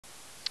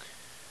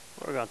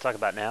What we're going to talk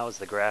about now is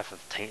the graph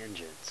of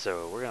tangent.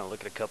 So we're going to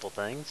look at a couple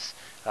things.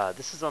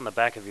 This is on the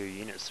back of your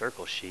unit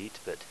circle sheet,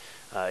 but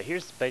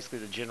here's basically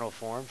the general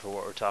form for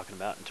what we're talking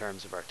about in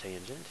terms of our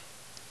tangent.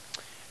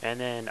 And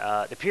then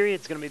the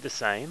period's going to be the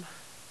same.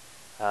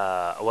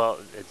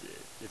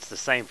 It's the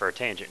same for a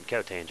tangent and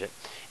cotangent.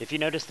 If you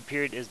notice, the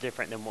period is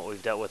different than what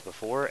we've dealt with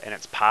before, and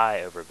it's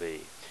pi over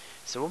b.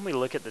 So when we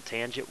look at the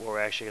tangent, what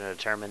we're actually going to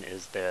determine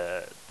is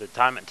the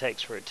time it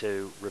takes for it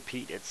to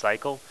repeat its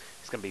cycle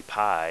is going to be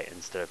pi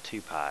instead of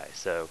 2 pi.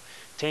 So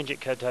tangent,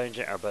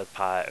 cotangent are both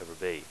pi over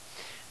b.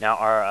 Now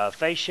our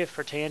phase shift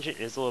for tangent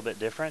is a little bit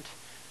different.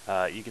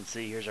 You can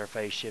see here's our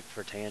phase shift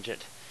for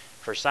tangent.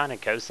 For sine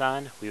and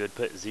cosine, we would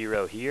put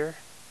 0 here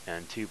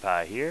and 2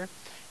 pi here.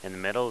 In the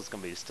middle, it's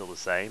going to be still the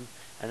same.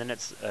 And then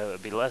it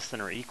would be less than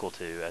or equal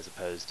to as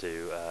opposed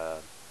to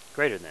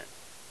greater than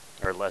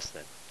or less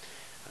than.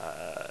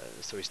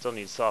 So we still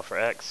need to solve for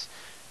x.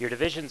 Your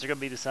divisions are going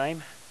to be the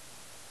same,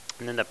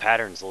 and then the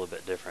pattern's a little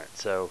bit different.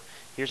 So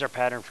here's our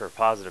pattern for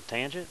positive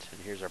tangent,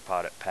 and here's our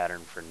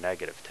pattern for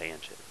negative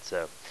tangent.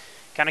 So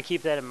kind of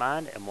keep that in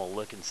mind, and we'll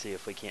look and see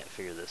if we can't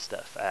figure this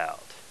stuff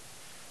out.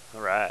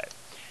 All right.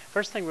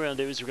 First thing we're going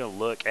to do is we're going to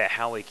look at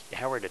how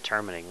we're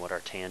determining what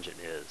our tangent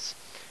is.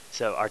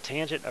 So our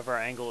tangent of our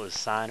angle is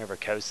sine over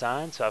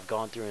cosine. So I've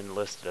gone through and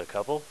listed a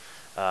couple.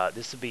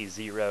 This would be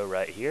 0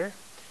 right here,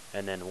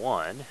 and then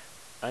 1,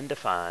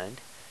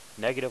 undefined,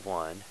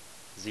 -1,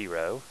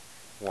 0,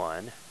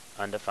 1,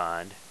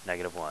 undefined,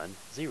 -1,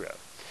 0.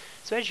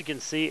 So as you can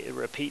see, it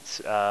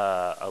repeats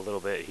a little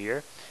bit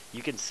here.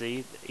 You can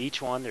see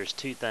each one, there's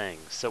two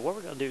things. So what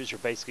we're going to do is we're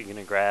basically going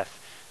to graph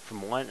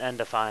from one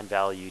undefined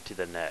value to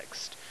the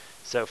next.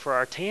 So for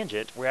our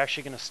tangent, we're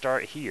actually going to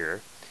start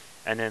here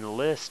and then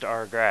list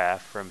our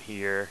graph from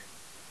here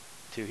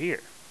to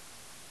here.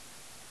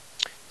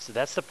 So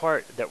that's the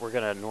part that we're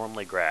going to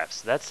normally graph.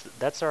 So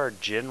that's our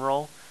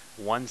general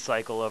one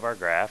cycle of our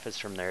graph is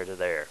from there to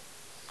there.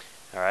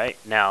 All right.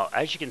 Now,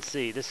 as you can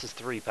see, this is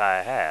 3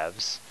 pi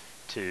halves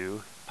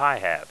to pi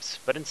halves.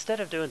 But instead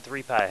of doing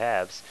 3 pi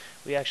halves,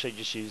 we actually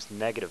just use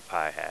negative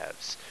pi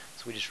halves.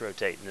 So we just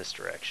rotate in this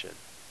direction.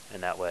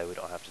 And that way we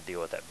don't have to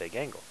deal with that big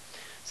angle.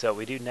 So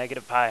we do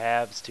negative pi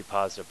halves to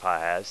positive pi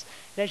halves.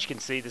 And as you can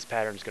see, this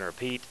pattern is going to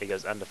repeat. It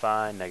goes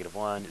undefined,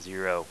 -1,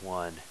 0,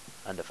 1,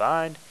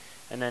 undefined,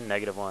 and then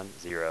 -1,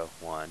 0,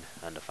 1,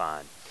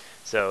 undefined.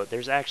 So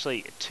there's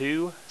actually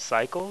 2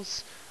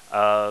 cycles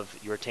of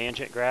your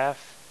tangent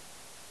graph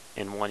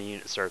in one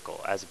unit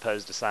circle, as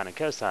opposed to sine and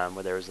cosine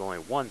where there is only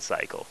 1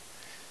 cycle.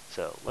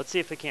 So let's see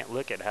if we can't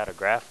look at how to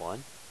graph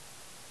one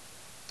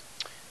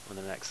on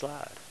the next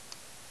slide.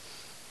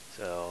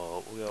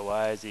 So we'll go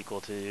y is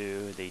equal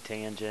to the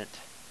tangent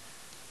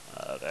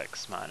of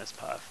x minus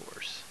pi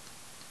force.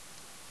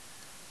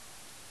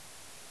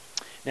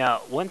 Now,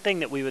 one thing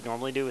that we would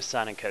normally do with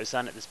sine and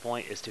cosine at this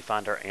point is to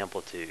find our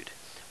amplitude.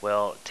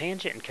 Well,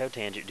 tangent and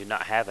cotangent do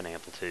not have an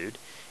amplitude,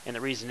 and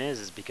the reason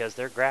is because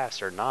their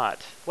graphs are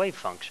not wave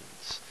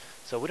functions.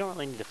 So we don't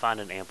really need to find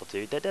an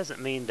amplitude. That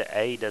doesn't mean that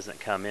a doesn't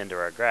come into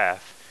our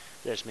graph.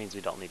 That just means we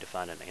don't need to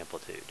find an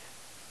amplitude.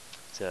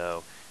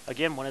 So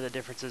again, one of the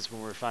differences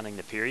when we're finding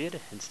the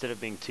period, instead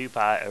of being 2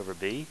 pi over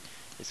b,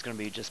 it's going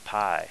to be just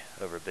pi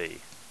over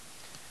b.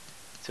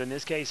 So in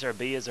this case, our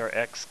b is our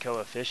x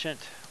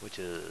coefficient, which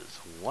is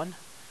 1,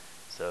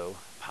 so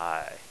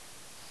pi.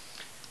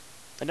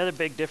 Another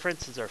big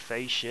difference is our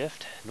phase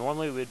shift.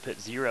 Normally we would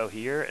put 0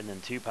 here and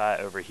then 2 pi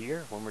over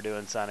here when we're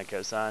doing sine and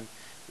cosine.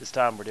 This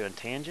time we're doing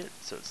tangent,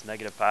 so it's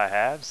negative pi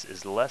halves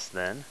is less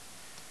than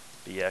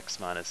bx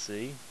minus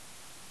c,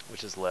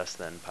 which is less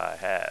than pi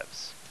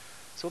halves.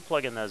 So we'll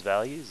plug in those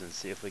values and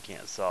see if we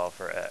can't solve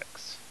for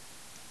x.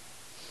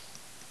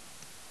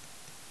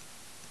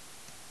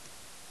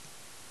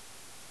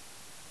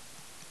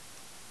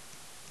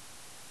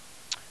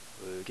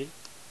 Okay.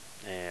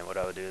 And what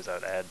I would do is I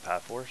would add pi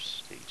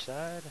force to each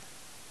side.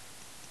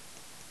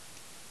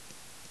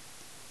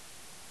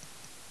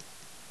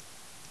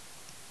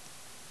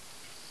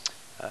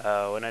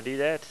 When I do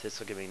that, this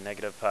will give me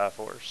negative pi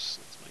force.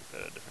 Let's make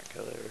that a different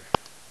color.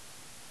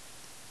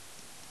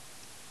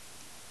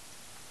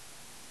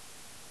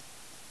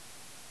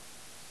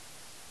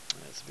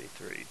 This will be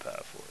 3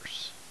 pi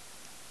force.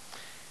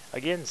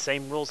 Again,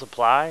 same rules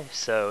apply.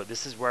 So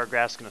this is where our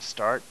graph's going to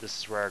start. This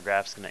is where our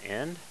graph's going to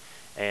end.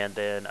 And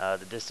then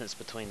the distance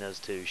between those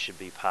two should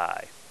be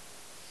pi.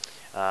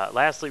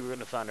 Lastly, we're going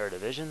to find our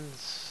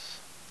divisions,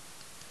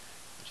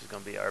 which is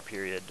going to be our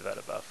period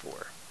divided by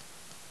 4.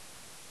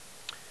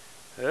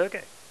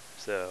 Okay,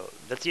 so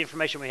that's the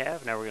information we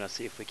have. Now we're going to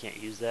see if we can't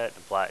use that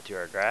and apply it to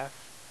our graph.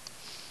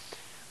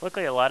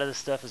 Luckily, a lot of this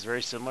stuff is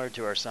very similar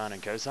to our sine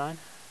and cosine.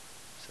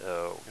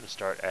 So we're going to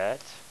start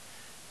at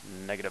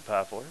negative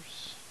pi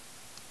force.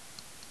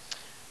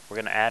 We're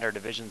going to add our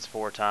divisions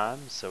 4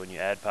 times. So when you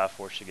add pi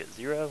force, you get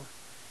 0.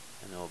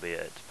 And then we'll be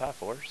at pi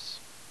force.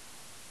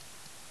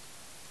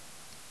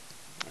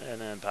 And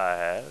then pi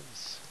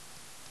halves.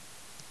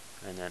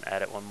 And then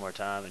add it one more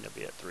time and you'll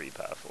be at 3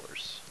 pi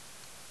force.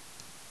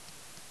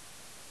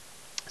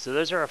 So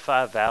those are our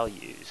 5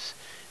 values.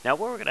 Now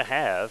what we're going to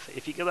have,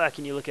 if you go back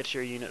and you look at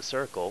your unit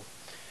circle,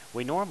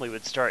 we normally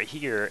would start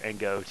here and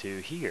go to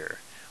here.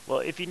 Well,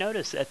 if you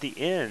notice at the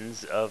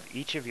ends of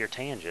each of your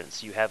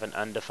tangents, you have an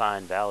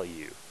undefined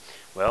value.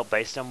 Well,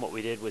 based on what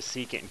we did with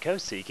secant and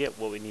cosecant,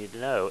 what we need to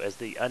know is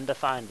the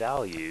undefined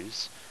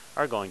values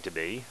are going to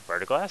be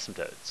vertical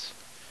asymptotes.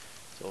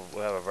 So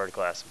we'll have a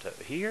vertical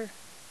asymptote here,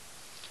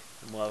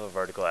 and we'll have a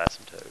vertical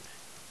asymptote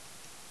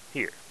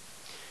here.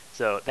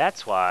 So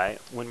that's why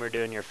when we're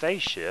doing your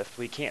phase shift,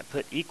 we can't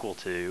put equal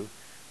to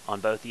on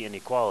both the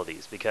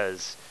inequalities,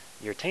 because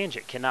your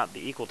tangent cannot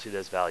be equal to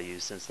those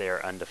values since they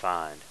are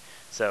undefined.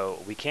 So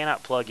we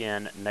cannot plug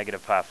in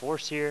negative pi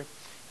fourths here,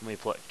 and we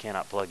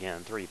cannot plug in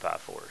 3 pi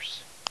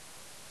fourths.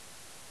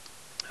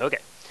 Okay,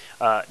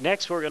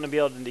 next we're going to be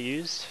able to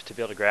use to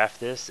be able to graph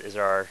this is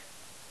our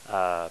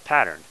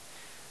pattern.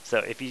 So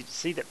if you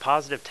see that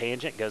positive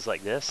tangent goes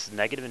like this,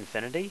 negative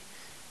infinity,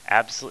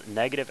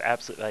 negative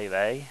absolute value of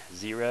a,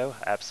 0,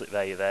 absolute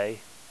value of a,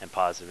 and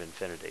positive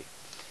infinity.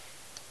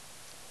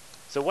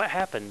 So what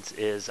happens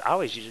is I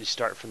always usually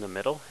start from the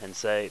middle and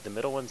say the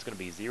middle one's going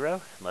to be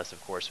 0, unless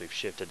of course we've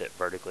shifted it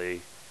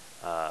vertically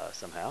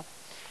somehow.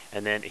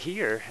 And then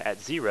here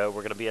at 0,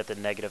 we're going to be at the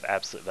negative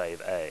absolute value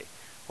of a.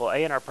 Well,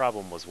 a in our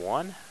problem was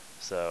 1,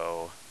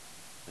 so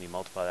when you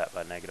multiply that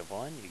by negative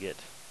 1, you get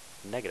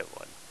negative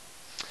 1.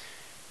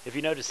 If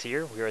you notice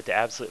here, we're at the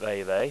absolute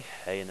value of a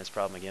in this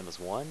problem again was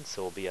 1,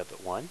 so we'll be up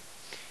at 1.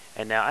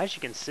 And now as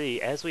you can see,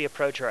 as we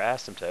approach our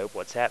asymptote,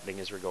 what's happening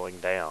is we're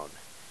going down.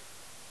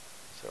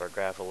 So our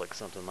graph will look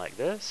something like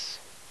this.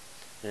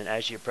 And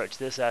as you approach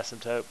this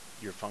asymptote,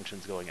 your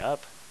function's going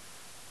up.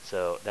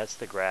 So that's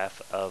the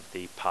graph of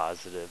the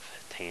positive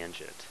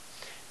tangent.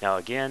 Now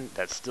again,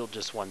 that's still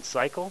just one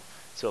cycle.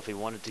 So if we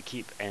wanted to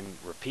keep and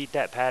repeat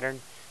that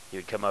pattern, you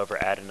would come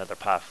over, add another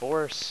pi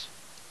fourths,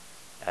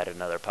 add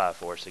another pi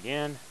fourths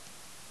again,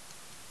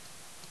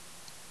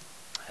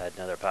 add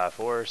another pi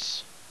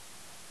fourths,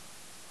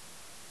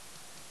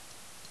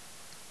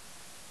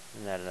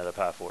 and add another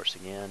pi fourths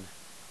again.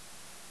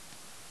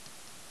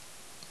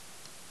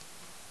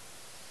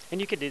 And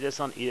you could do this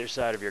on either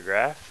side of your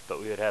graph,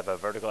 but we would have a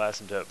vertical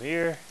asymptote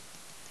here.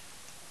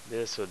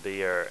 This would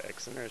be our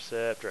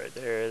x-intercept right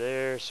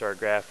there. So our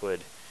graph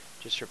would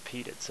just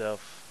repeat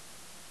itself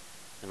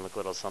and look a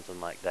little something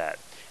like that.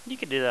 And you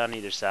could do that on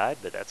either side,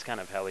 but that's kind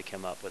of how we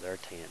come up with our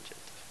tangent.